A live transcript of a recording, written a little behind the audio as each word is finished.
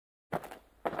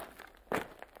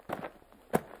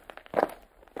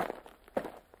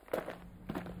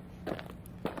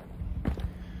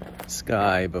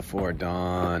Sky before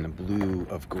dawn, blue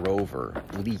of Grover,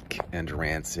 bleak and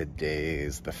rancid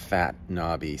days, the fat,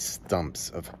 knobby stumps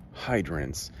of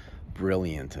hydrants,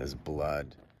 brilliant as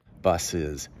blood,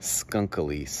 buses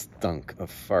skunkily stunk of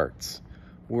farts,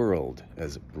 whirled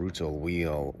as brutal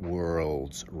wheel,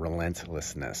 world's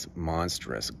relentlessness,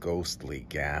 monstrous, ghostly,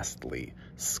 ghastly,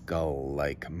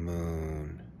 skull-like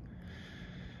moon.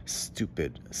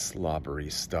 Stupid, slobbery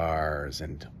stars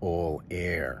and all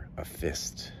air a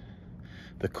fist.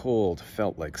 The cold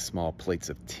felt like small plates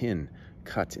of tin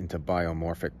cut into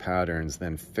biomorphic patterns,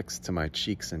 then fixed to my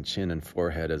cheeks and chin and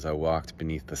forehead as I walked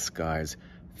beneath the sky's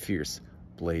fierce,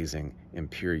 blazing,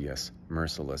 imperious,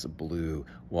 merciless blue,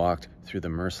 walked through the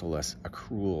merciless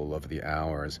accrual of the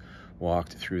hours,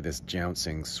 walked through this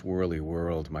jouncing, swirly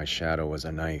world. My shadow was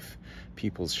a knife.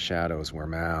 People's shadows were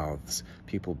mouths,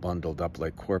 people bundled up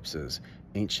like corpses,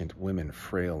 ancient women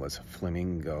frail as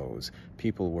flamingos.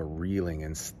 People were reeling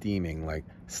and steaming like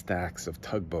stacks of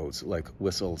tugboats, like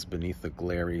whistles beneath the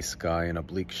glary sky in a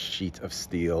bleak sheet of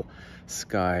steel,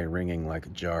 sky ringing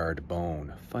like jarred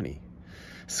bone. Funny.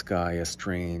 Sky a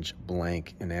strange,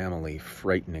 blank, enamely,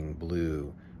 frightening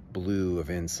blue. Blue of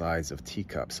insides of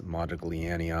teacups,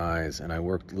 Modigliani eyes, and I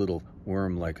worked little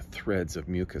worm-like threads of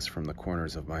mucus from the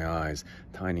corners of my eyes,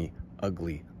 tiny,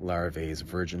 ugly larvae,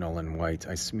 virginal and white.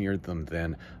 I smeared them,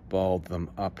 then balled them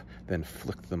up, then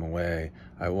flicked them away.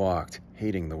 I walked,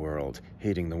 hating the world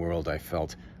I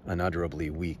felt,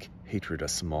 unutterably weak, hatred a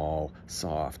small,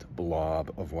 soft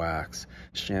blob of wax.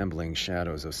 Shambling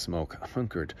shadows of smoke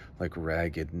hunkered like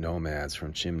ragged nomads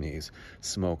from chimneys.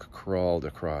 Smoke crawled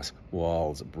across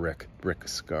walls, brick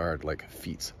scarred like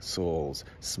feet's soles.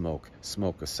 Smoke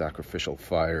of sacrificial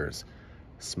fires.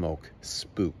 Smoke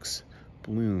spooks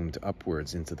bloomed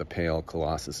upwards into the pale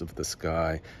colossus of the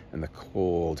sky, and the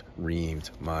cold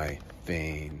reamed my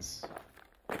veins.